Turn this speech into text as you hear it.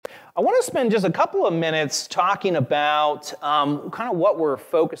I want to spend just a couple of minutes talking about kind of what we're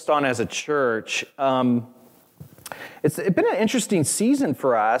focused on as a church. It's been an interesting season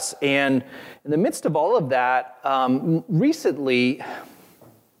for us, and in the midst of all of that, recently, I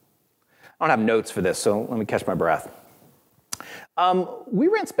don't have notes for this, so let me catch my breath. We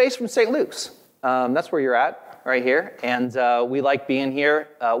rent space from St. Luke's. That's where you're at. Right here, and we like being here.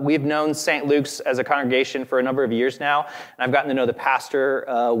 We've known St. Luke's as a congregation for a number of years now, and I've gotten to know the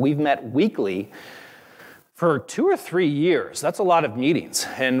pastor. We've met weekly for 2 or 3 years. That's a lot of meetings,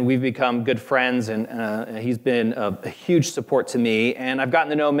 and we've become good friends, and he's been a huge support to me, and I've gotten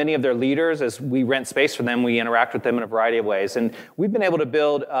to know many of their leaders. As we rent space for them, we interact with them in a variety of ways, and we've been able to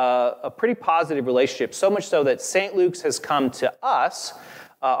build a pretty positive relationship, so much so that St. Luke's has come to us,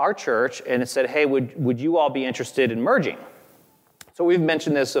 our church, and it said, hey, would you all be interested in merging? So we've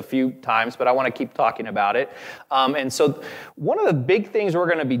mentioned this a few times, but I want to keep talking about it. And so one of the big things we're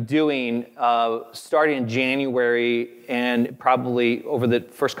going to be doing starting in January and probably over the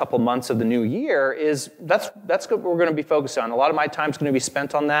first couple months of the new year is that's what we're going to be focused on. A lot of my time is going to be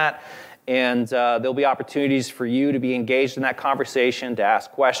spent on that. And there'll be opportunities for you to be engaged in that conversation, to ask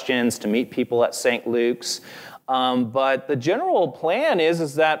questions, to meet people at St. Luke's. But the general plan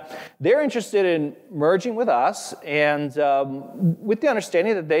is that they're interested in merging with us and with the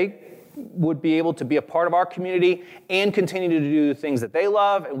understanding that they would be able to be a part of our community and continue to do the things that they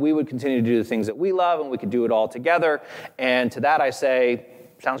love, and we would continue to do the things that we love, and we could do it all together. And to that I say,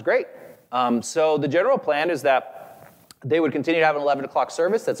 sounds great. So the general plan is that they would continue to have an 11 o'clock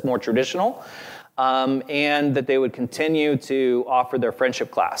service that's more traditional. And that they would continue to offer their friendship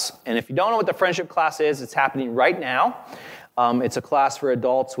class. And if you don't know what the friendship class is, it's happening right now. It's a class for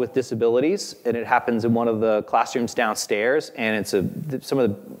adults with disabilities, and it happens in one of the classrooms downstairs, and it's some of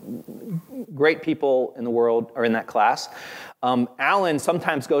the great people in the world are in that class. Alan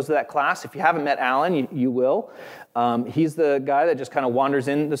sometimes goes to that class. If you haven't met Alan, you will. He's the guy that just kind of wanders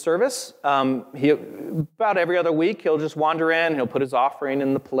in the service. About every other week, he'll just wander in, he'll put his offering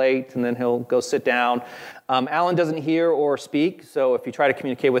in the plate, and then he'll go sit down. Alan doesn't hear or speak, so if you try to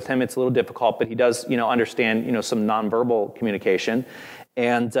communicate with him, it's a little difficult, but he does, understand, some nonverbal communication.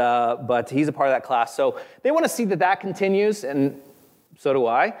 And but he's a part of that class. So they want to see that continues, and so do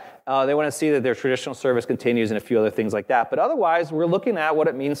I. They want to see that their traditional service continues and a few other things like that. But otherwise, we're looking at what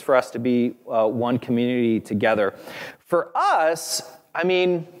it means for us to be one community together. For us,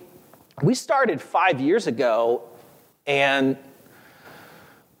 we started 5 years ago, and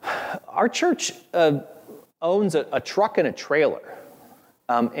our church owns a truck and a trailer.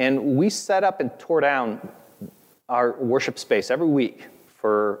 And we set up and tore down our worship space every week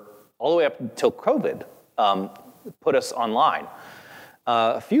for all the way up until COVID put us online.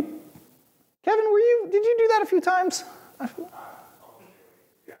 Kevin, did you do that a few times?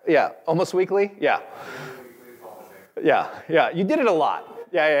 Yeah, almost weekly? Yeah. Yeah, you did it a lot.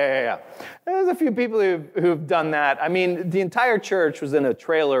 Yeah. There's a few people who've done that. The entire church was in a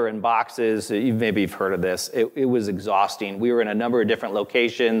trailer and boxes. Maybe you've heard of this. It was exhausting. We were in a number of different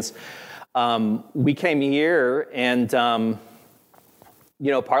locations. We came here and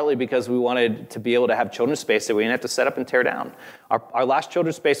partly because we wanted to be able to have children's space that we didn't have to set up and tear down. Our last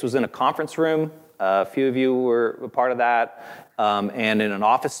children's space was in a conference room. A few of you were a part of that, and in an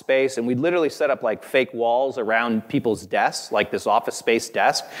office space. And we literally set up like fake walls around people's desks, like this office space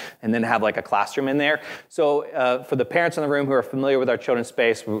desk, and then have like a classroom in there. So for the parents in the room who are familiar with our children's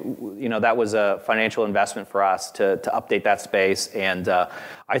space, that was a financial investment for us to update that space. And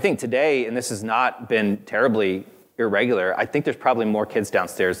I think today, and this has not been terribly irregular, I think there's probably more kids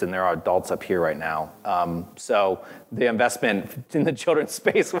downstairs than there are adults up here right now. So the investment in the children's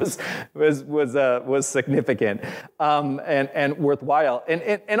space was significant and worthwhile.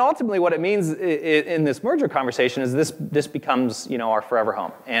 And ultimately, what it means in this merger conversation is this becomes our forever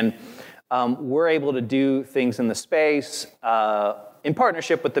home, and we're able to do things in the space in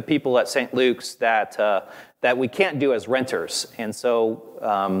partnership with the people at St. Luke's that we can't do as renters. And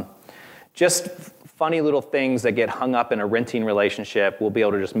so just funny little things that get hung up in a renting relationship, we'll be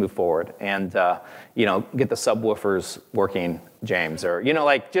able to just move forward and, get the subwoofers working, James, or,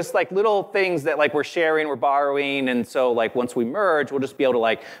 just little things that we're sharing, we're borrowing. And so once we merge, we'll just be able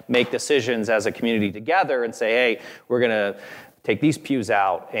to make decisions as a community together and say, hey, we're going to take these pews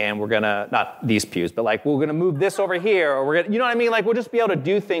out and we're going to, not these pews, but we're going to move this over here, or we're going to, you know what I mean? We'll just be able to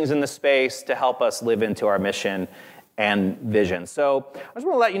do things in the space to help us live into our mission and vision. So I just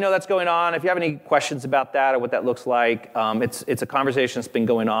want to let you know that's going on. If you have any questions about that or what that looks like, it's a conversation that's been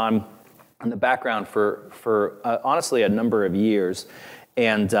going on in the background for honestly a number of years.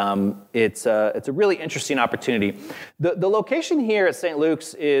 And it's a really interesting opportunity. The location here at St.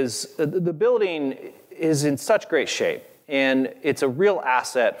 Luke's is, the building is in such great shape, and it's a real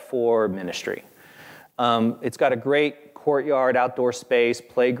asset for ministry. It's got a great courtyard, outdoor space,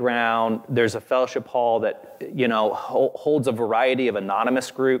 playground. There's a fellowship hall that, holds a variety of anonymous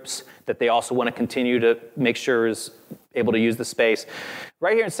groups that they also want to continue to make sure is able to use the space.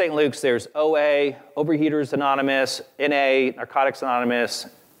 Right here in St. Luke's, there's OA, Overeaters Anonymous, NA, Narcotics Anonymous,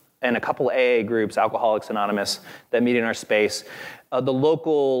 and a couple AA groups, Alcoholics Anonymous, that meet in our space. The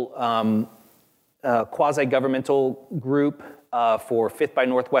local quasi-governmental group for Fifth by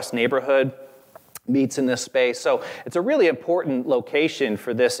Northwest neighborhood meets in this space. So it's a really important location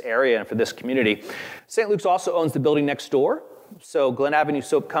for this area and for this community. St. Luke's also owns the building next door. So Glen Avenue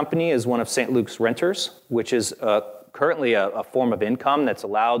Soap Company is one of St. Luke's renters, which is currently a form of income that's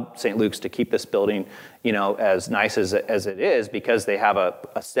allowed St. Luke's to keep this building, as nice as it is, because they have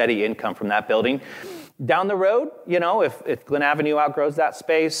a steady income from that building. Down the road, if Glen Avenue outgrows that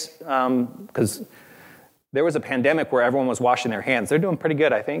space, because there was a pandemic where everyone was washing their hands. They're doing pretty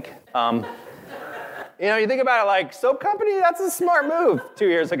good, I think. You think about it like, soap company, that's a smart move 2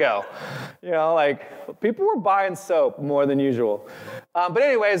 years ago. People were buying soap more than usual. But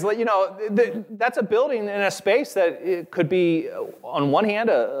anyways, that's a building in a space that it could be, on one hand,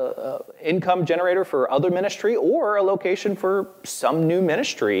 a income generator for other ministry, or a location for some new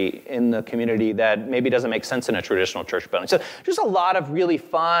ministry in the community that maybe doesn't make sense in a traditional church building. So just a lot of really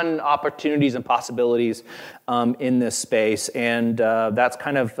fun opportunities and possibilities in this space, and that's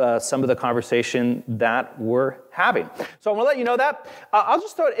kind of some of the conversation that we're having. So I'm going to let you know that. I'll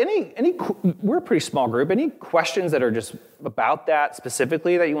just throw we're a pretty small group. Any questions that are just about that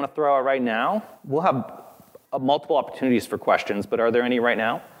specifically that you want to throw out right now? We'll have multiple opportunities for questions, but are there any right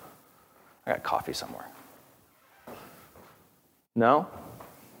now? I got coffee somewhere. No?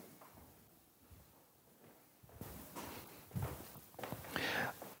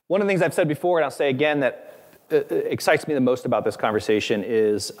 One of the things I've said before, and I'll say again, that excites me the most about this conversation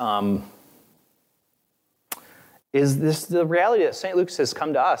is this the reality that St. Luke's has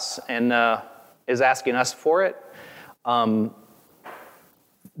come to us and is asking us for it.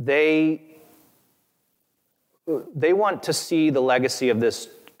 They want to see the legacy of this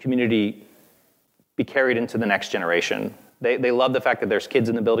community be carried into the next generation. They love the fact that there's kids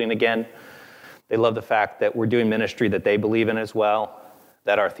in the building again. They love the fact that we're doing ministry that they believe in as well,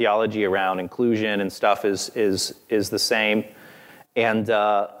 that our theology around inclusion and stuff is the same. And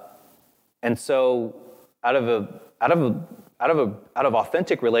so out of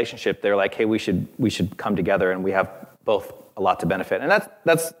authentic relationship, they're like, hey, we should come together, and we have both a lot to benefit. And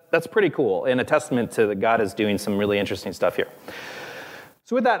that's pretty cool, and a testament to that God is doing some really interesting stuff here.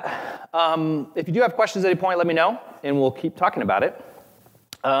 So with that, if you do have questions at any point, let me know, and we'll keep talking about it.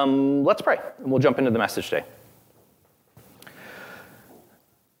 Let's pray, and we'll jump into the message today.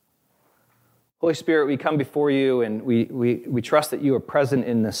 Holy Spirit, we come before you, and we trust that you are present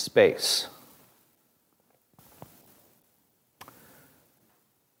in this space.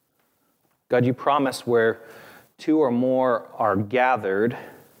 God, you promise where two or more are gathered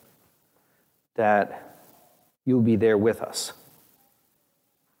that you'll be there with us.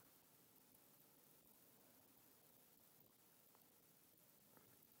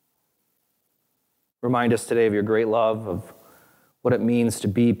 Remind us today of your great love, of what it means to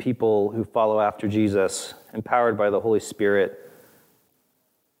be people who follow after Jesus, empowered by the Holy Spirit,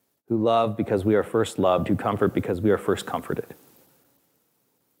 who love because we are first loved, who comfort because we are first comforted.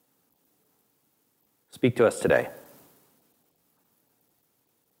 Speak to us today.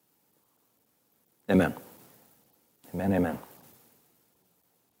 Amen. Amen, amen.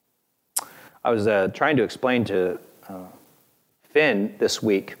 I was trying to explain to Finn this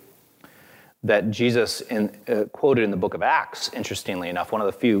week that Jesus quoted in the book of Acts, interestingly enough, one of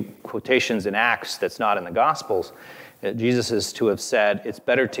the few quotations in Acts that's not in the Gospels, Jesus is to have said, it's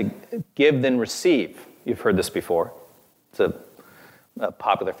better to give than receive. You've heard this before. It's a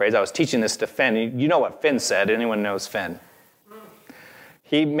popular phrase. I was teaching this to Finn. You know what Finn said. Anyone knows Finn?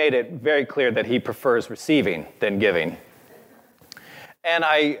 He made it very clear that he prefers receiving than giving. And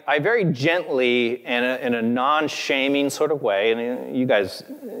I very gently, in a non-shaming sort of way, and you guys,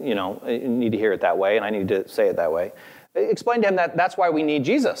 need to hear it that way, and I need to say it that way, explained to him that that's why we need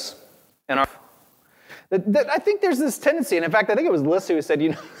Jesus. And I think there's this tendency, and in fact, I think it was Alyssa who said,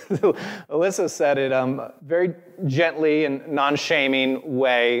 Alyssa said it very gently and non-shaming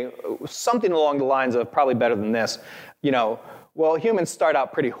way, something along the lines of probably better than this, well, humans start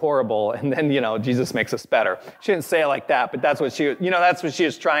out pretty horrible, and then, Jesus makes us better. She didn't say it like that, but that's what she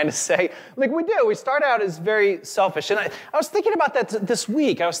was trying to say. Like we do, we start out as very selfish. And I was thinking about that this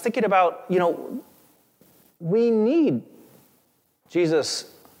week. I was thinking about, we need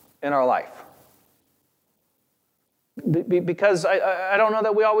Jesus in our life. Because I don't know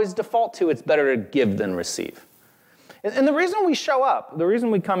that we always default to it's better to give than receive. And the reason we show up, the reason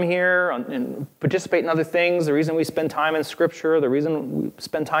we come here and participate in other things, the reason we spend time in Scripture, the reason we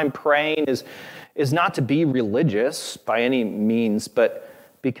spend time praying is not to be religious by any means, but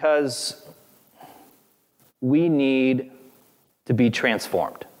because we need to be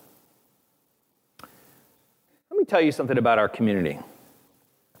transformed. Let me tell you something about our community.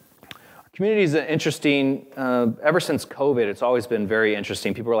 Community is interesting. Ever since COVID, it's always been very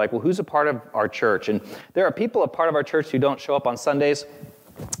interesting. People are like, well, who's a part of our church? And there are people a part of our church who don't show up on Sundays.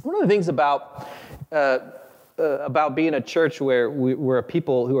 One of the things about being a church where we're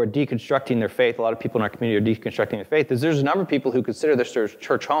people who are deconstructing their faith, a lot of people in our community are deconstructing their faith, is there's a number of people who consider their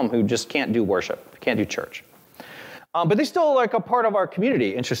church home who just can't do worship, can't do church. But they still like a part of our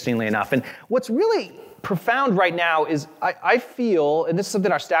community, interestingly enough. And what's really profound right now is I feel, and this is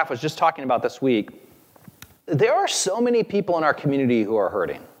something our staff was just talking about this week, there are so many people in our community who are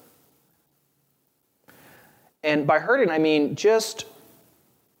hurting. And by hurting, I mean just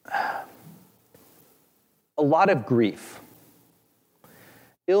a lot of grief.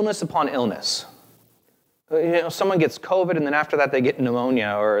 Illness upon illness. Someone gets COVID and then after that they get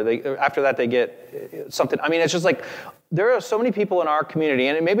pneumonia or after that they get something. I mean, it's just like there are so many people in our community,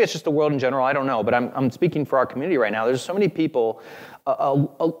 and maybe it's just the world in general, I don't know, but I'm speaking for our community right now. There's so many people.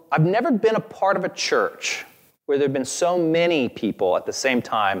 I've never been a part of a church where there have been so many people at the same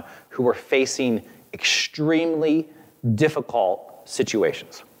time who were facing extremely difficult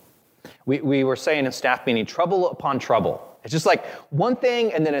situations. We were saying in staff meeting, trouble upon trouble. It's just like one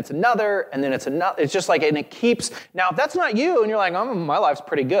thing, and then it's another, and then it's another. It's just like, and it keeps. Now, if that's not you, and you're like, oh, my life's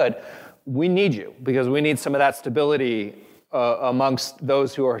pretty good, we need you, because we need some of that stability amongst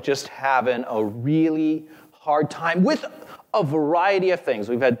those who are just having a really hard time with a variety of things.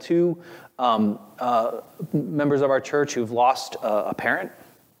 We've had two members of our church who've lost a parent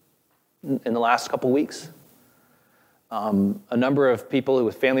in the last couple weeks. A number of people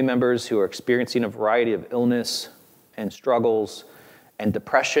with family members who are experiencing a variety of illness and struggles and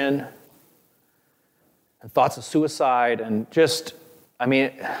depression and thoughts of suicide and just, I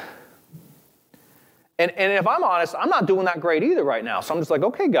mean, and if I'm honest, I'm not doing that great either right now. So I'm just like,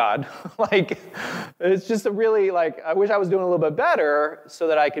 okay, God, like, it's just a really, like, I wish I was doing a little bit better so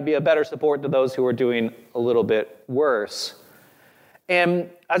that I could be a better support to those who are doing a little bit worse. And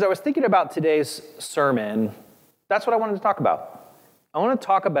as I was thinking about today's sermon, that's what I wanted to talk about. I want to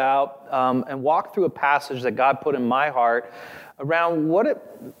talk about and walk through a passage that God put in my heart around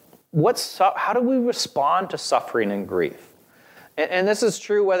how do we respond to suffering and grief? And this is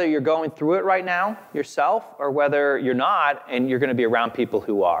true whether you're going through it right now yourself or whether you're not and you're going to be around people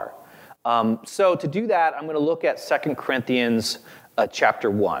who are. So to do that, I'm going to look at 2 Corinthians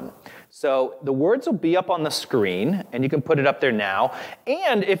chapter 1. So the words will be up on the screen, and you can put it up there now.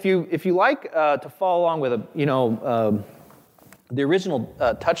 And if you like to follow along with the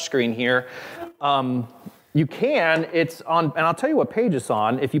original touch screen here, you can. It's on, and I'll tell you what page it's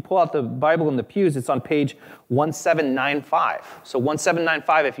on. If you pull out the Bible in the pews, it's on page 1795. So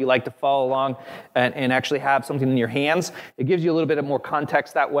 1795, if you like to follow along and actually have something in your hands. It gives you a little bit more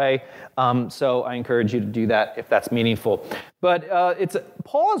context that way. So I encourage you to do that if that's meaningful. But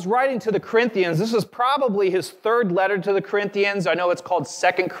Paul is writing to the Corinthians. This is probably his third letter to the Corinthians. I know it's called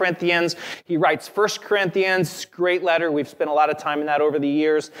 2 Corinthians. He writes 1 Corinthians, great letter. We've spent a lot of time in that over the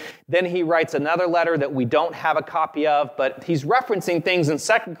years. Then he writes another letter that we don't have a copy of, but he's referencing things in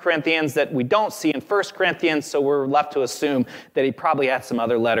 2 Corinthians that we don't see in 1 Corinthians, so we're left to assume that he probably had some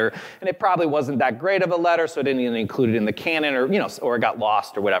other letter, and it probably wasn't that great of a letter, so it didn't even include it in the canon, or it got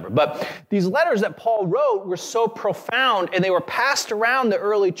lost or whatever. But these letters that Paul wrote were so profound, and they were passed around the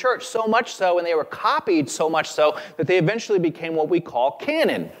early church so much so, and they were copied so much so, that they eventually became what we call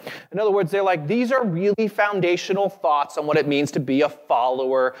canon. In other words, they're like, these are really foundational thoughts on what it means to be a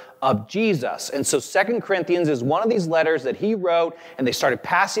follower of Jesus. And so 2 Corinthians is one of these letters that he wrote, and they started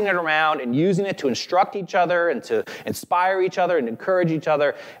passing it around and using it to instruct each other and to inspire each other and encourage each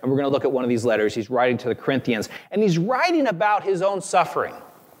other. And we're going to look at one of these letters. He's writing to the Corinthians, and he's writing about his own suffering.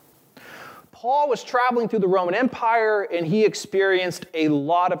 Paul was traveling through the Roman Empire, and he experienced a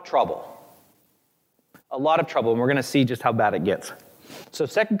lot of trouble. A lot of trouble, and we're going to see just how bad it gets. So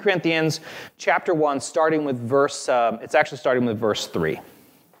 2 Corinthians chapter 1, starting with verse 3.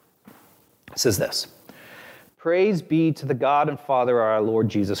 It says this: Praise be to the God and Father of our Lord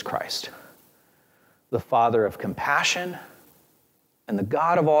Jesus Christ, the Father of compassion and the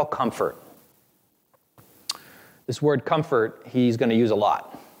God of all comfort. This word comfort, he's going to use a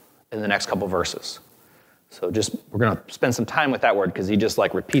lot in the next couple verses. So we're going to spend some time with that word because he just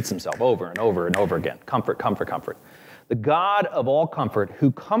repeats himself over and over and over again. Comfort, comfort, comfort. The God of all comfort,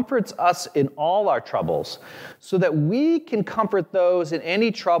 who comforts us in all our troubles, so that we can comfort those in any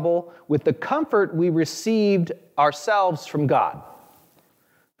trouble with the comfort we received ourselves from God.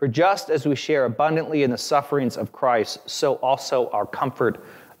 For just as we share abundantly in the sufferings of Christ, so also our comfort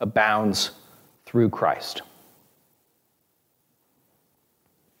abounds through Christ.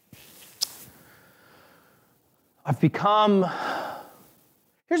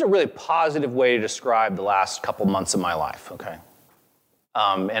 Here's a really positive way to describe the last couple months of my life, okay?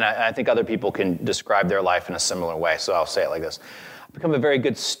 And I think other people can describe their life in a similar way, so I'll say it like this. I've become a very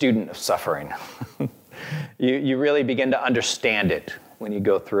good student of suffering. You really begin to understand it when you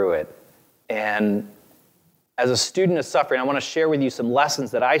go through it. And as a student of suffering, I want to share with you some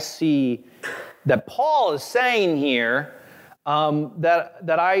lessons that I see that Paul is saying here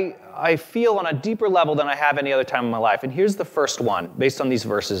that I feel on a deeper level than I have any other time in my life. And here's the first one, based on these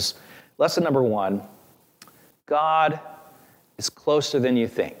verses. Lesson number 1, God is closer than you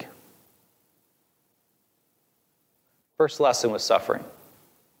think. First lesson with suffering.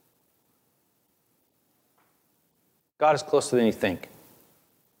 God is closer than you think.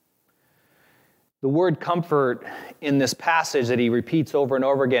 The word comfort in this passage that he repeats over and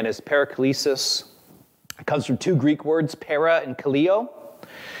over again is paraklesis. It comes from 2 Greek words, para and kaleo.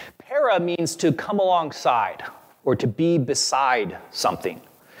 Para means to come alongside or to be beside something.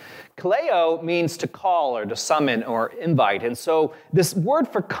 Kaleo means to call or to summon or invite. And so this word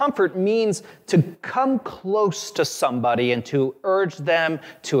for comfort means to come close to somebody and to urge them,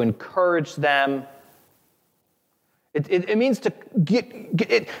 to encourage them. It means to get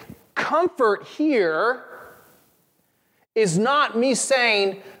it. Comfort here is not me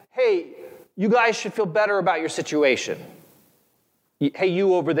saying, hey, you guys should feel better about your situation. Hey,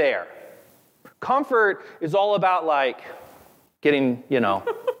 you over there. Comfort is all about getting,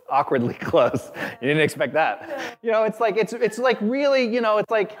 awkwardly close. You didn't expect that. It's really,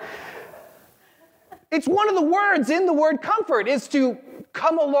 it's one of the words in the word comfort is to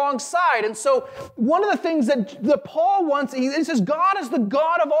come alongside. And so one of the things that Paul wants, he says God is the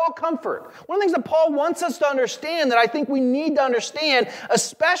God of all comfort. One of the things that Paul wants us to understand, that I think we need to understand,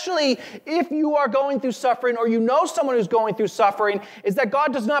 especially if you are going through suffering or you know someone who's going through suffering, is that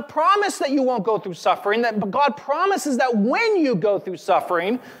God does not promise that you won't go through suffering, that God promises that when you go through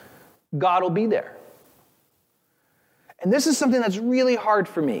suffering, God will be there. And this is something that's really hard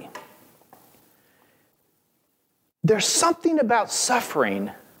for me. There's something about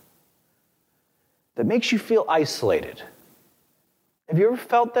suffering that makes you feel isolated. Have you ever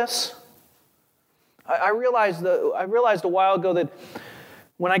felt this? I realized a while ago that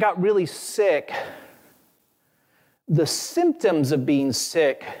when I got really sick, the symptoms of being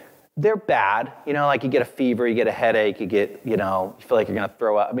sick, they're bad. You get a fever, you get a headache, you feel like you're going to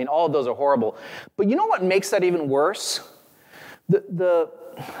throw up. All of those are horrible. But you know what makes that even worse?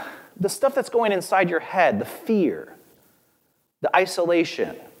 The stuff that's going inside your head, the fear, the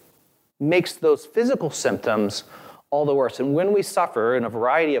isolation, makes those physical symptoms all the worse. And when we suffer in a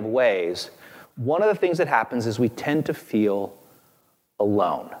variety of ways, one of the things that happens is we tend to feel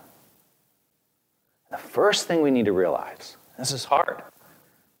alone. The first thing we need to realize, this is hard,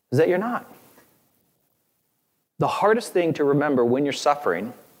 is that you're not. The hardest thing to remember when you're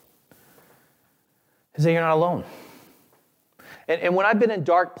suffering is that you're not alone. And when I've been in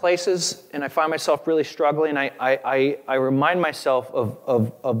dark places and I find myself really struggling, I remind myself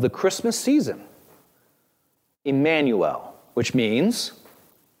of the Christmas season. Emmanuel, which means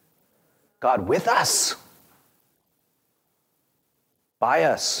God with us, by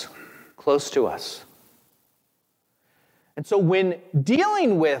us, close to us. And so when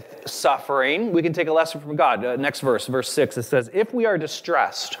dealing with suffering, we can take a lesson from God. Next verse 6, it says, if we are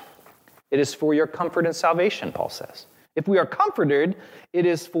distressed, it is for your comfort and salvation, Paul says. If we are comforted, it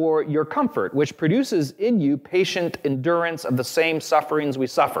is for your comfort, which produces in you patient endurance of the same sufferings we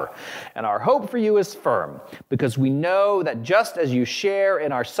suffer. And our hope for you is firm, because we know that just as you share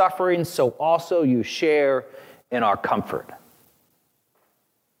in our sufferings, so also you share in our comfort.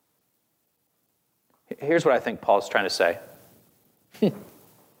 Here's what I think Paul's trying to say.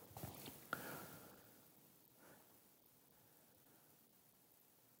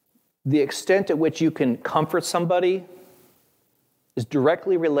 The extent at which you can comfort somebody is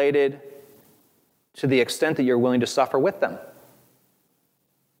directly related to the extent that you're willing to suffer with them.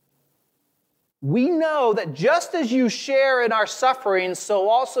 we know that just as you share in our suffering, so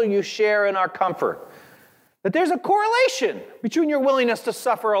also you share in our comfort. That there's a correlation between your willingness to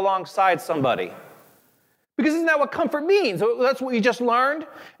suffer alongside somebody. Because isn't that what comfort means? That's what you just learned.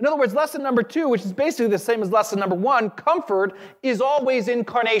 In other words, lesson number 2, which is basically the same as lesson number 1, comfort is always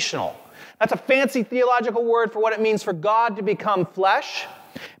incarnational. That's a fancy theological word for what it means for God to become flesh,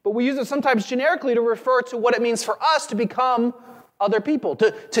 but we use it sometimes generically to refer to what it means for us to become other people,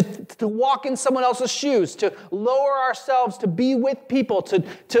 to walk in someone else's shoes, to lower ourselves, to be with people,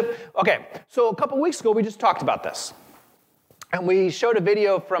 Okay, so a couple weeks ago we just talked about this. And we showed a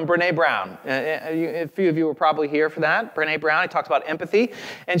video from Brene Brown. A few of you were probably here for that. Brene Brown, he talks about empathy.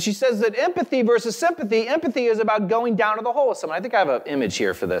 And she says that empathy versus sympathy, empathy is about going down to the hole with someone. I think I have an image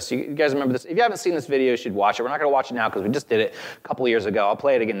here for this. You guys remember this? If you haven't seen this video, you should watch it. We're not going to watch it now because we just did it a couple of years ago. I'll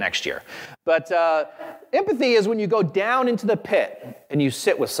play it again next year. But empathy is when you go down into the pit and you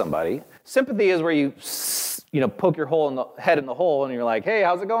sit with somebody. Sympathy is where you poke your head in the hole and you're like, hey,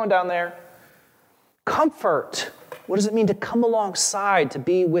 how's it going down there? Comfort. What does it mean to come alongside, to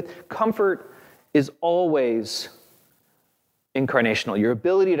be with? Comfort is always incarnational. Your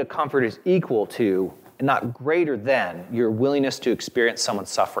ability to comfort is equal to, and not greater than, your willingness to experience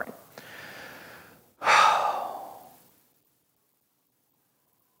someone's suffering.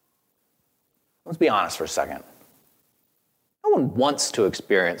 Let's be honest for a second. No one wants to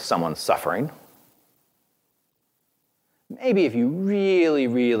experience someone's suffering. Maybe if you really,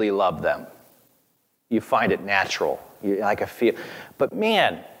 really love them, you find it natural. You like a feel. But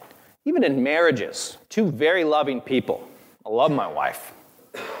man, even in marriages, two very loving people. I love my wife.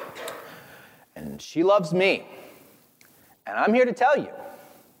 And she loves me. And I'm here to tell you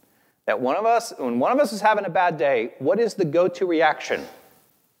that when one of us is having a bad day, what is the go-to reaction?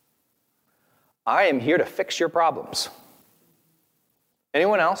 I am here to fix your problems.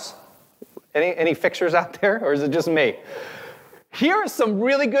 Anyone else? Any fixers out there? Or is it just me? Here is some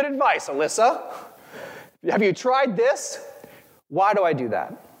really good advice, Alyssa. Have you tried this? Why do I do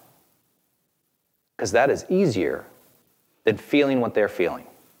that? Because that is easier than feeling what they're feeling.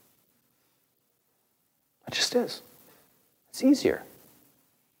 It just is. It's easier.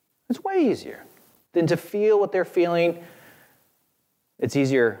 It's way easier than to feel what they're feeling. It's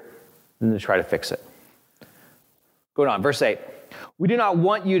easier than to try to fix it. Going on, verse 8. We do not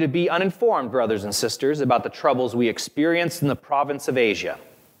want you to be uninformed, brothers and sisters, about the troubles we experienced in the province of Asia.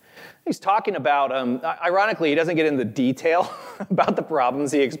 He's talking about, ironically, he doesn't get into detail about the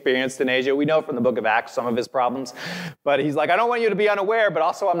problems he experienced in Asia. We know from the book of Acts some of his problems. But he's like, I don't want you to be unaware, but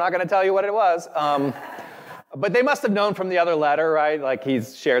also I'm not going to tell you what it was. But they must have known from the other letter, right? Like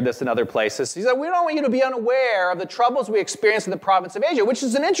he's shared this in other places. He said, we don't want you to be unaware of the troubles we experienced in the province of Asia, which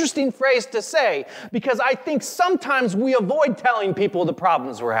is an interesting phrase to say, because I think sometimes we avoid telling people the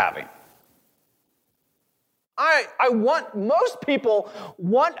problems we're having. Most people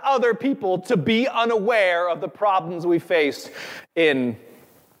want other people to be unaware of the problems we face in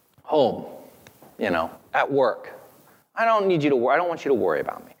home, at work. I don't want you to worry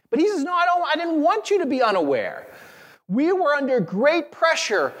about me. But he says, no, I didn't want you to be unaware. We were under great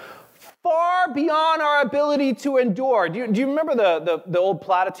pressure, far beyond our ability to endure. Do you remember the old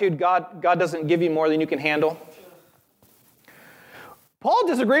platitude, God doesn't give you more than you can handle? Paul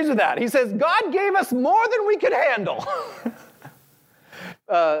disagrees with that. He says, God gave us more than we could handle.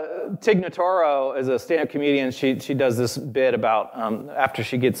 Tig Notaro is a stand-up comedian. She does this bit about after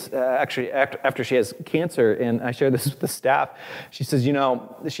she has cancer, and I share this with the staff. She says,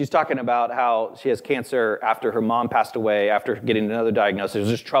 she's talking about how she has cancer after her mom passed away, after getting another diagnosis. There's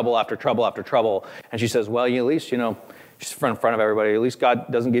just trouble after trouble after trouble. And she says, well, at least, she's in front of everybody, at least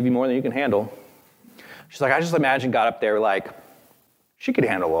God doesn't give you more than you can handle. She's like, I just imagine God up there like, she could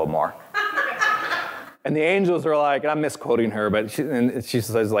handle a little more. And the angels are like, and I'm misquoting her, but she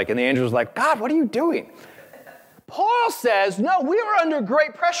says and the angels are like, God, what are you doing? Paul says, no, we are under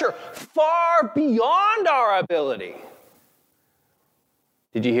great pressure, far beyond our ability.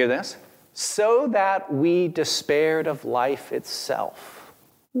 Did you hear this? So that we despaired of life itself.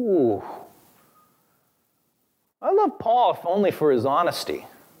 Ooh. I love Paul, if only for his honesty,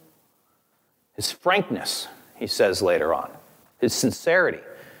 his frankness, he says later on. His sincerity.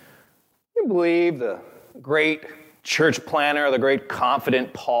 You believe the great church planner, the great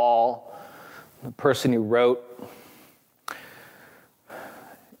confident Paul, the person who wrote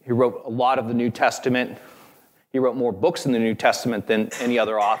a lot of the New Testament. He wrote more books in the New Testament than any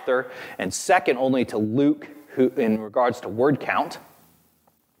other author, and second only to Luke, who, in regards to word count,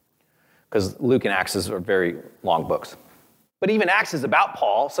 because Luke and Acts are very long books. But even Acts is about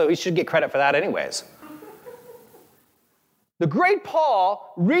Paul, so he should get credit for that anyways. The great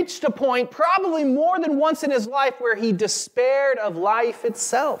Paul reached a point probably more than once in his life where he despaired of life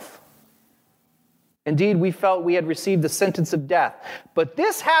itself. Indeed, we felt we had received the sentence of death. But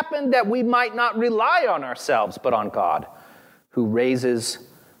this happened that we might not rely on ourselves, but on God, who raises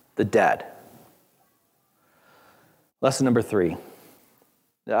the dead. Lesson number 3.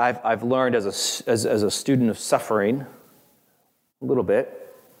 I've learned as a student of suffering a little bit.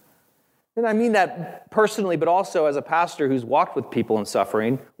 And I mean that personally, but also as a pastor who's walked with people in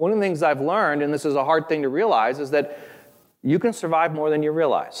suffering. One of the things I've learned, and this is a hard thing to realize, is that you can survive more than you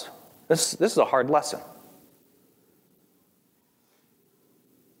realize. This is a hard lesson.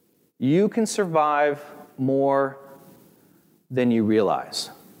 You can survive more than you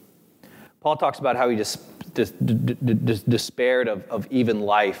realize. Paul talks about how he just despaired of even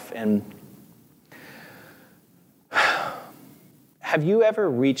life. And have you ever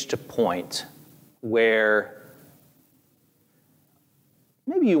reached a point where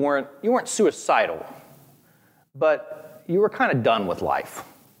maybe you weren't suicidal, but you were kind of done with life?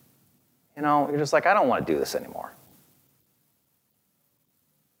 You know, you're just like, I don't want to do this anymore.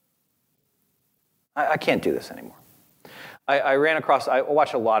 I can't do this anymore. I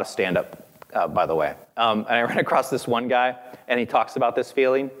watch a lot of stand-up, by the way. And I ran across this one guy, and he talks about this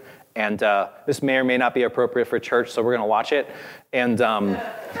feeling. And this may or may not be appropriate for church, so we're going to watch it. And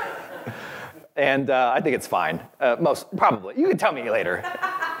I think it's fine. Most probably. You can tell me later.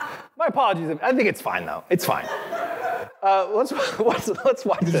 My apologies. I think it's fine, though. It's fine. Let's watch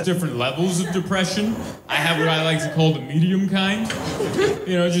this. There's different levels of depression. I have what I like to call the medium kind.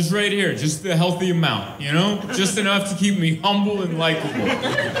 You know, just right here, just the healthy amount, you know? Just enough to keep me humble and likable.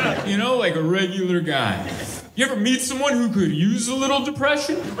 You know, like a regular guy. You ever meet someone who could use a little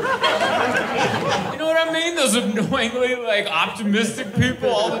depression? You know what I mean? Those annoyingly, optimistic people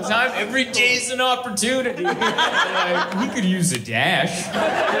all the time. Every day's an opportunity. He could use a dash.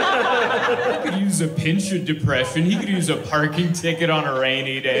 He could use a pinch of depression. He could use a parking ticket on a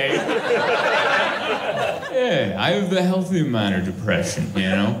rainy day. Yeah, I have the healthy amount of depression, you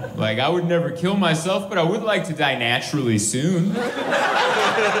know? I would never kill myself, but I would like to die naturally soon.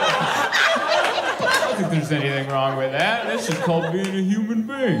 I don't think there's anything wrong with that. That's just called being a human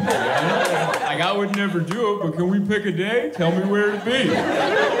being. You know? I would never do it, but can we pick a day? Tell me where to be.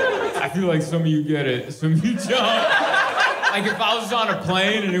 I feel like some of you get it, some of you don't. If I was on a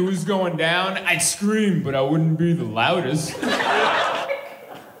plane and it was going down, I'd scream, but I wouldn't be the loudest.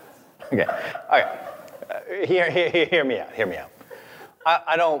 Okay, all right. Hear me out.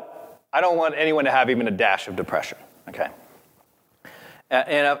 I don't want anyone to have even a dash of depression. Okay.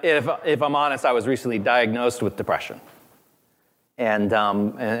 And if I'm honest, I was recently diagnosed with depression. And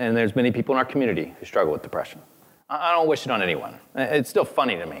there's many people in our community who struggle with depression. I don't wish it on anyone. It's still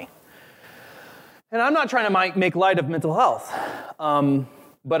funny to me. And I'm not trying to make light of mental health.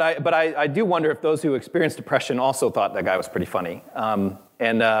 But I do wonder if those who experience depression also thought that guy was pretty funny.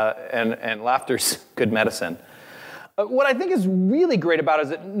 And laughter's good medicine. What I think is really great about it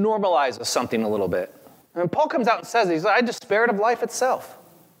is it normalizes something a little bit. And Paul comes out and says, he's like, I despaired of life itself.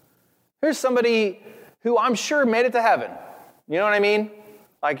 Here's somebody who I'm sure made it to heaven. You know what I mean?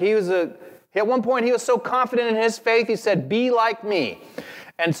 At one point he was so confident in his faith, he said, be like me.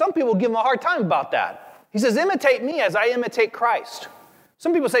 And some people give him a hard time about that. He says, imitate me as I imitate Christ.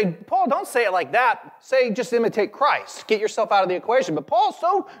 Some people say, Paul, don't say it like that. Say, just imitate Christ. Get yourself out of the equation. But Paul's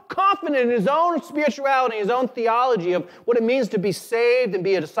so confident in his own spirituality, his own theology of what it means to be saved and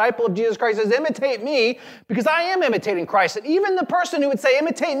be a disciple of Jesus Christ. He says, imitate me because I am imitating Christ. And even the person who would say,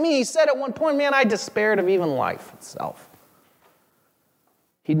 imitate me, he said at one point, man, I despaired of even life itself.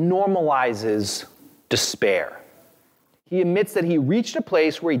 He normalizes despair. He admits that he reached a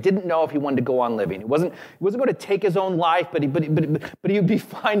place where he didn't know if he wanted to go on living. He wasn't going to take his own life, but he would be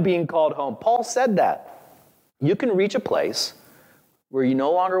fine being called home. Paul said that. You can reach a place where you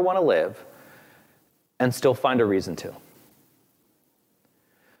no longer want to live and still find a reason to.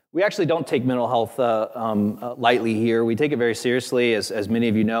 We actually don't take mental health lightly here. We take it very seriously. As many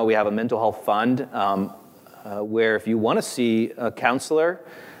of you know, we have a mental health fund where if you want to see a counselor,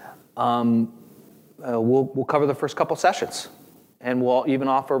 we'll cover the first couple sessions, and we'll even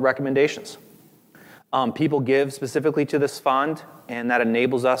offer recommendations. People give specifically to this fund, and that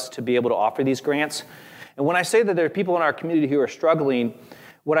enables us to be able to offer these grants. And when I say that there are people in our community who are struggling,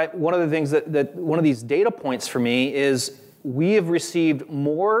 one of the things that one of these data points for me is we have received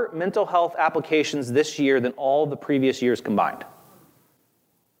more mental health applications this year than all the previous years combined.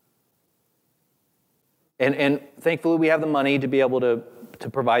 And thankfully, we have the money to be able to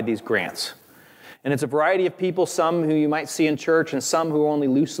provide these grants. And it's a variety of people, some who you might see in church and some who are only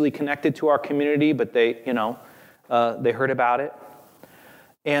loosely connected to our community, but they, They heard about it.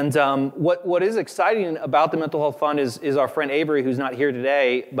 And what is exciting about the Mental Health Fund is our friend Avery, who's not here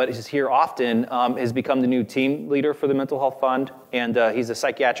today, but is here often, has become the new team leader for the Mental Health Fund. And he's a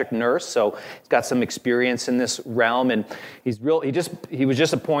psychiatric nurse, so he's got some experience in this realm. And he was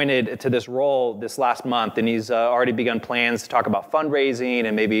just appointed to this role this last month, and he's already begun plans to talk about fundraising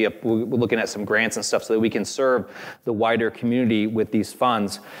and maybe we're looking at some grants and stuff so that we can serve the wider community with these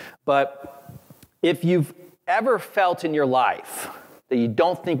funds. But if you've ever felt in your life that you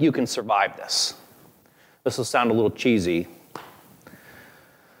don't think you can survive this will sound a little cheesy,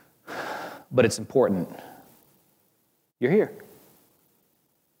 but it's important. You're here.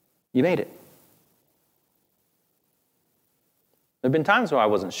 You made it. There have been times where I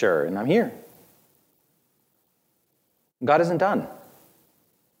wasn't sure, and I'm here. God isn't done.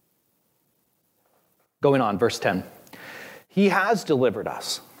 Going on, verse 10. He has delivered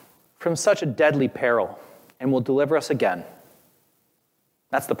us from such a deadly peril and will deliver us again.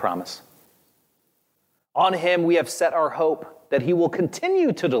 That's the promise. On him we have set our hope that he will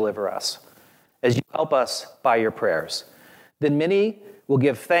continue to deliver us as you help us by your prayers. Then many will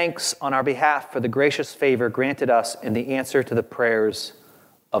give thanks on our behalf for the gracious favor granted us in the answer to the prayers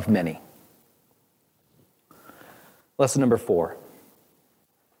of many. Lesson number 4.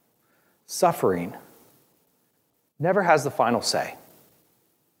 Suffering never has the final say.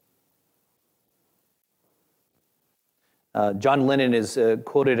 John Lennon is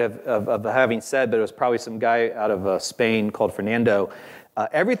quoted of having said, but it was probably some guy out of Spain called Fernando,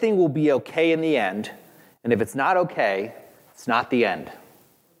 everything will be okay in the end, and if it's not okay, it's not the end.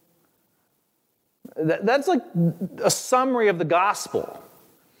 That's like a summary of the gospel.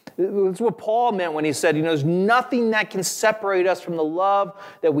 That's what Paul meant when he said, there's nothing that can separate us from the love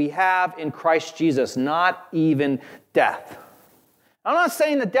that we have in Christ Jesus, not even death. I'm not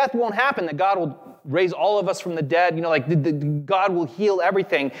saying that death won't happen, that God will raise all of us from the dead, God will heal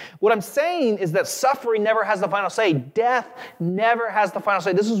everything. What I'm saying is that suffering never has the final say. Death never has the final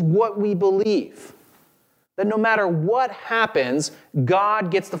say. This is what we believe. That no matter what happens, God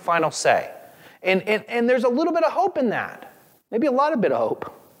gets the final say. And there's a little bit of hope in that. Maybe a lot of bit of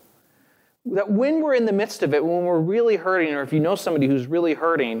hope. That when we're in the midst of it, when we're really hurting, or if you know somebody who's really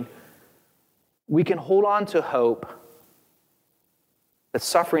hurting, we can hold on to hope that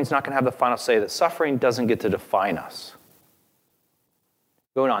suffering's not going to have the final say, that suffering doesn't get to define us.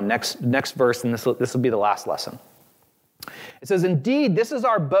 Going on, next verse, and this will be the last lesson. It says, indeed, this is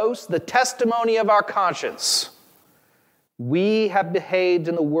our boast, the testimony of our conscience. We have behaved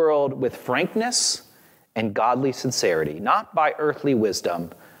in the world with frankness and godly sincerity, not by earthly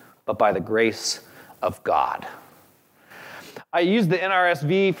wisdom, but by the grace of God. I use the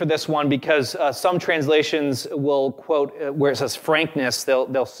NRSV for this one because some translations will quote, where it says frankness,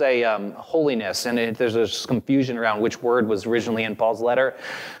 they'll say holiness, and there's this confusion around which word was originally in Paul's letter.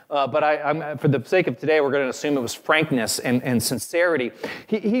 But I'm, for the sake of today, we're going to assume it was frankness and sincerity.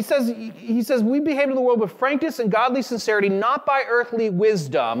 He says, we behave in the world with frankness and godly sincerity, not by earthly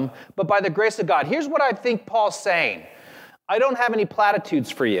wisdom, but by the grace of God. Here's what I think Paul's saying. I don't have any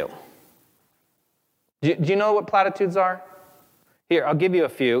platitudes for you. Do you know what platitudes are? Here, I'll give you a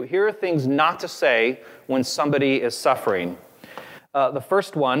few. Here are things not to say when somebody is suffering. The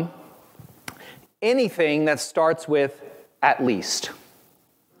first one, anything that starts with at least.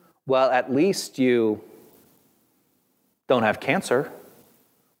 Well, at least you don't have cancer.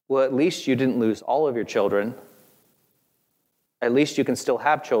 Well, at least you didn't lose all of your children. At least you can still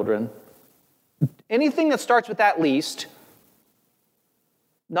have children. Anything that starts with at least,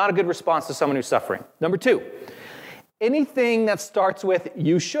 not a good response to someone who's suffering. Number 2. Anything that starts with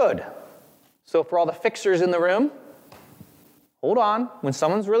you should. So for all the fixers in the room, hold on. When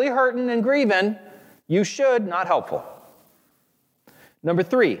someone's really hurting and grieving, you should, not helpful. Number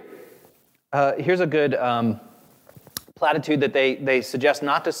 3, here's a good platitude that they suggest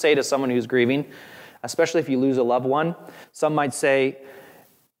not to say to someone who's grieving, especially if you lose a loved one. Some might say,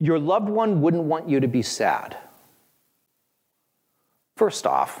 your loved one wouldn't want you to be sad. First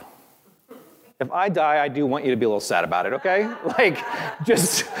off, if I die, I do want you to be a little sad about it, okay?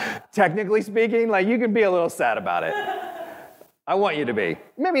 Just technically speaking, you can be a little sad about it. I want you to be.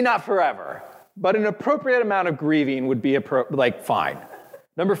 Maybe not forever, but an appropriate amount of grieving would be, fine.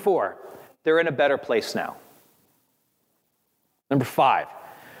 Number 4, they're in a better place now. Number 5,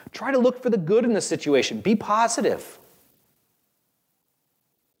 try to look for the good in the situation. Be positive.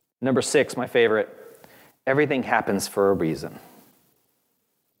 Number 6, my favorite, everything happens for a reason.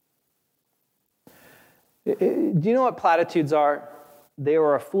 Do you know what platitudes are? They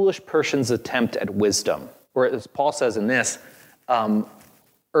are a foolish person's attempt at wisdom, or as Paul says in this,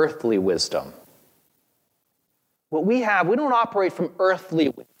 earthly wisdom. What we have, we don't operate from earthly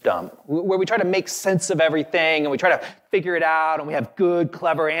wisdom, where we try to make sense of everything and we try to figure it out and we have good,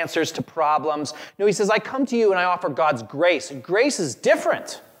 clever answers to problems. No, he says, I come to you and I offer God's grace. And grace is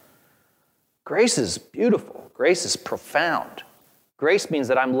different. Grace is beautiful. Grace is profound. Grace means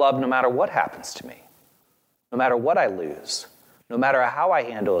that I'm loved no matter what happens to me, no matter what I lose, no matter how I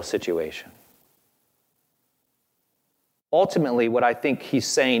handle a situation. Ultimately, what I think he's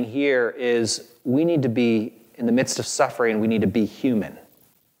saying here is we need to be, in the midst of suffering, we need to be human.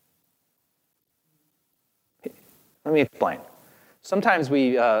 Let me explain. Sometimes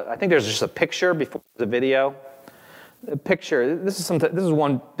I think there's just a picture before the video. A picture, this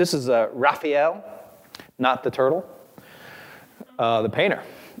is Raphael, not the turtle, the painter,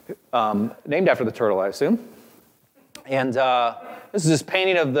 named after the turtle, I assume. And this is this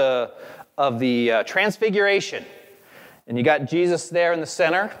painting of the Transfiguration. And you got Jesus there in the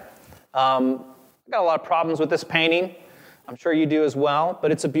center. I've got a lot of problems with this painting. I'm sure you do as well,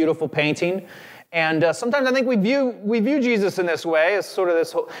 but it's a beautiful painting. And sometimes I think we view Jesus in this way, as sort of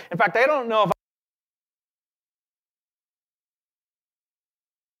this whole, in fact, I don't know if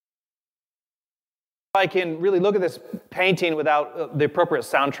I can really look at this painting without the appropriate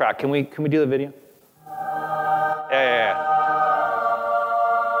soundtrack. Can we do the video? Yeah.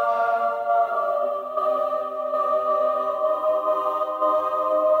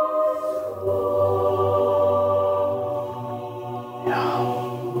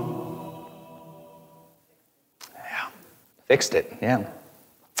 Fixed it, yeah.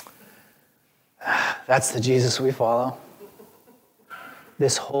 That's the Jesus we follow.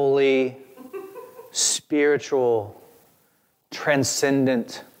 This holy, spiritual,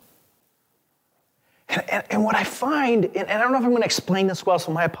 transcendent. And what I find, and I don't know if I'm going to explain this well,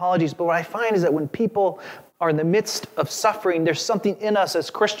 so my apologies, but what I find is that when people are in the midst of suffering, there's something in us as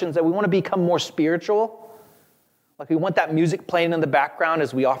Christians that we want to become more spiritual. Like we want that music playing in the background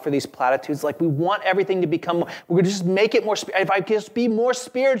as we offer these platitudes. Like we want everything to become, we're going to just make it more, if I just be more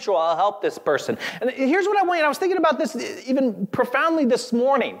spiritual, I'll help this person. And here's what I want, and I was thinking about this even profoundly this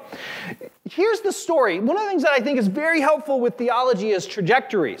morning. Here's the story. One of the things that I think is very helpful with theology is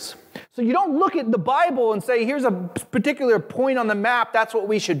trajectories. So you don't look at the Bible and say, here's a particular point on the map, that's what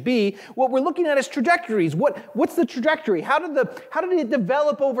we should be. What we're looking at is trajectories. What's the trajectory? How did it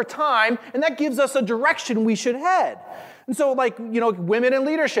develop over time? And that gives us a direction we should head. And so, women in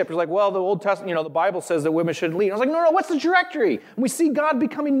leadership is like, well, the Old Testament, the Bible says that women should lead. I was like, no, what's the trajectory? And we see God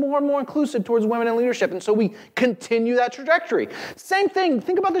becoming more and more inclusive towards women in leadership. And so we continue that trajectory. Same thing,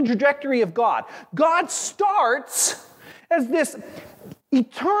 think about the trajectory of God. God starts as this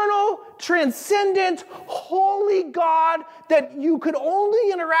eternal, transcendent, holy God that you could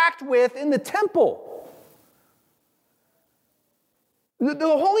only interact with in the temple. The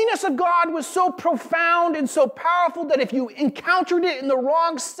holiness of God was so profound and so powerful that if you encountered it in the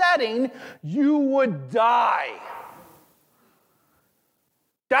wrong setting, you would die.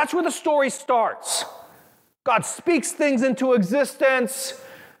 That's where the story starts. God speaks things into existence.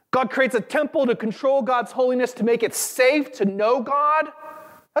 God creates a temple to control God's holiness, to make it safe to know God.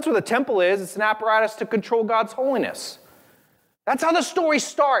 That's what the temple is. It's an apparatus to control God's holiness. That's how the story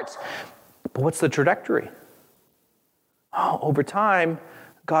starts. But what's the trajectory? Over time,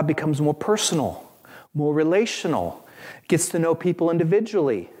 God becomes more personal, more relational, gets to know people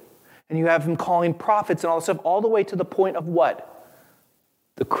individually. And you have him calling prophets and all this stuff, all the way to the point of what?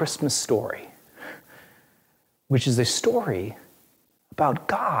 The Christmas story, which is a story about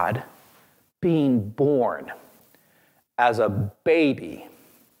God being born as a baby.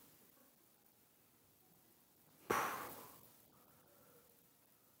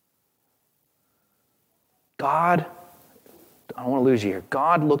 God, I don't want to lose you here.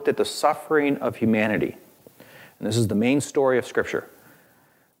 God looked at the suffering of humanity. And this is the main story of Scripture.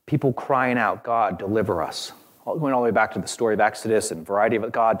 People crying out, God, deliver us. Going all the way back to the story of Exodus and variety of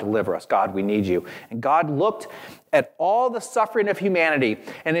it. God, deliver us. God, we need you. And God looked at all the suffering of humanity.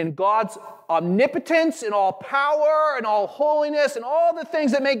 And in God's omnipotence and all power and all holiness and all the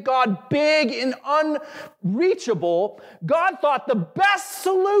things that make God big and unreachable, God thought the best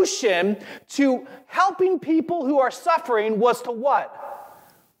solution to helping people who are suffering was to what?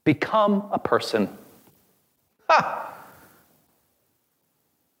 Become a person.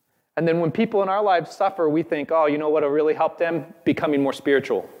 And then when people in our lives suffer, we think, oh, you know what will really help them? Becoming more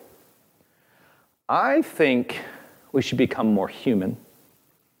spiritual. I think we should become more human.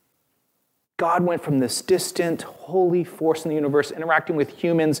 God went from this distant, holy force in the universe, interacting with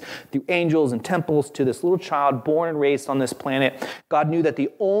humans through angels and temples, to this little child born and raised on this planet. God knew that the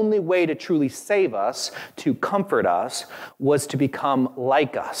only way to truly save us, to comfort us, was to become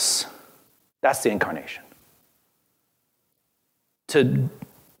like us. That's the incarnation. to,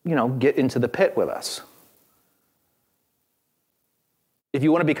 get into the pit with us. If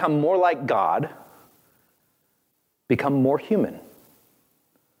you want to become more like God, become more human.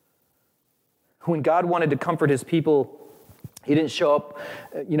 When God wanted to comfort his people, he didn't show up,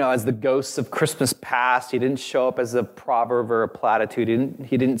 as the ghosts of Christmas past. He didn't show up as a proverb or a platitude.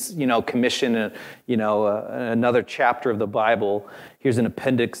 He didn't commission another chapter of the Bible. Here's an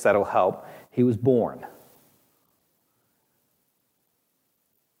appendix that'll help. He was born.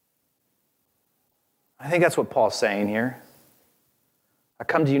 I think that's what Paul's saying here. I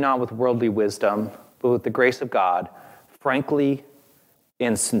come to you not with worldly wisdom, but with the grace of God, frankly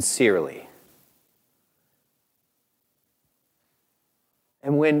and sincerely.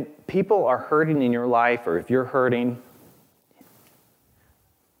 And when people are hurting in your life, or if you're hurting,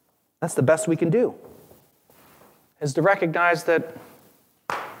 that's the best we can do, is to recognize that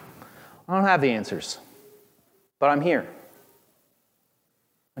I don't have the answers, but I'm here.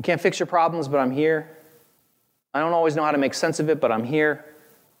 I can't fix your problems, but I'm here. I don't always know how to make sense of it, but I'm here.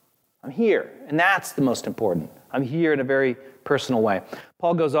 I'm here, and that's the most important. I'm here in a very personal way.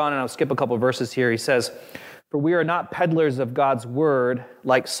 Paul goes on, and I'll skip a couple verses here. He says, "For we are not peddlers of God's word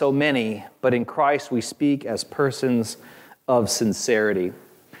like so many, but in Christ we speak as persons of sincerity."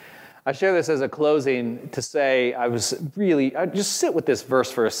 I share this as a closing to say I just sit with this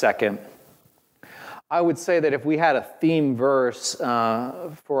verse for a second. I would say that if we had a theme verse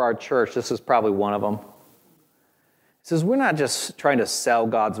for our church, this is probably one of them. It says we're not just trying to sell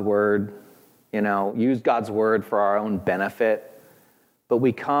God's word, use God's word for our own benefit, but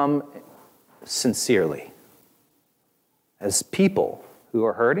we come sincerely as people who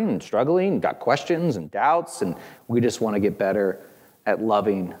are hurting and struggling, got questions and doubts, and we just want to get better at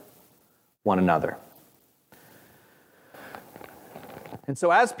loving one another. And so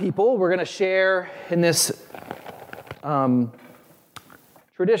as people, we're going to share in this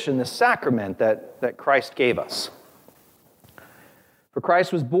tradition, this sacrament that Christ gave us. For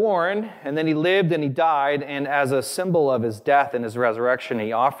Christ was born, and then he lived and he died, and as a symbol of his death and his resurrection,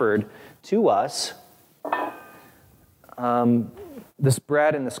 he offered to us this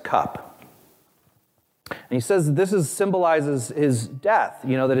bread and this cup. And he says this symbolizes his death,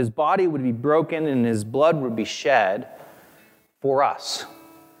 that his body would be broken and his blood would be shed for us.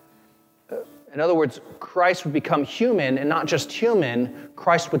 In other words, Christ would become human, and not just human,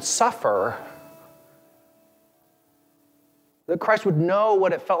 Christ would suffer. That Christ would know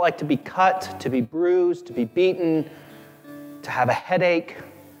what it felt like to be cut, to be bruised, to be beaten, to have a headache,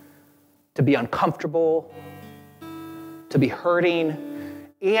 to be uncomfortable, to be hurting,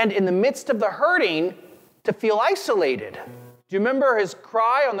 and in the midst of the hurting, to feel isolated. Do you remember his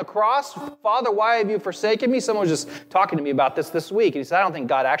cry on the cross? "Father, why have you forsaken me?" Someone was just talking to me about this week, and he said, I don't think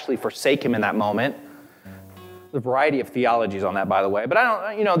God actually forsake him in that moment. There's a variety of theologies on that, by the way.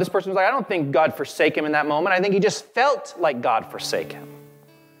 But this person was like, I don't think God forsake him in that moment. I think he just felt like God forsake him.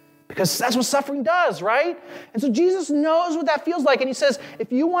 Because that's what suffering does, right? And so Jesus knows what that feels like. And he says, if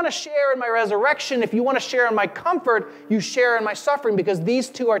you want to share in my resurrection, if you want to share in my comfort, you share in my suffering, because these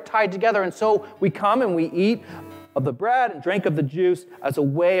two are tied together. And so we come and we eat of the bread and drink of the juice as a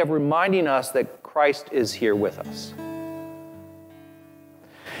way of reminding us that Christ is here with us.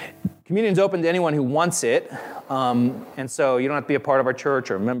 Communion's open to anyone who wants it, and so you don't have to be a part of our church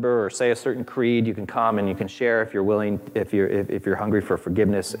or a member or say a certain creed. You can come and you can share if you're willing, if you're hungry for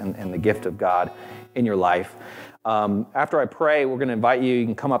forgiveness and the gift of God in your life. After I pray, we're going to invite you. You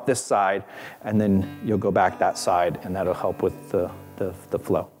can come up this side, and then you'll go back that side, and that'll help with the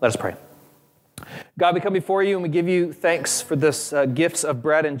flow. Let us pray. God, we come before you and we give you thanks for this gifts of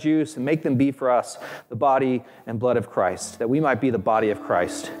bread and juice, and make them be for us the body and blood of Christ, that we might be the body of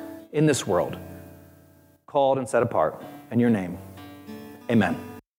Christ in this world, called and set apart. In your name, amen.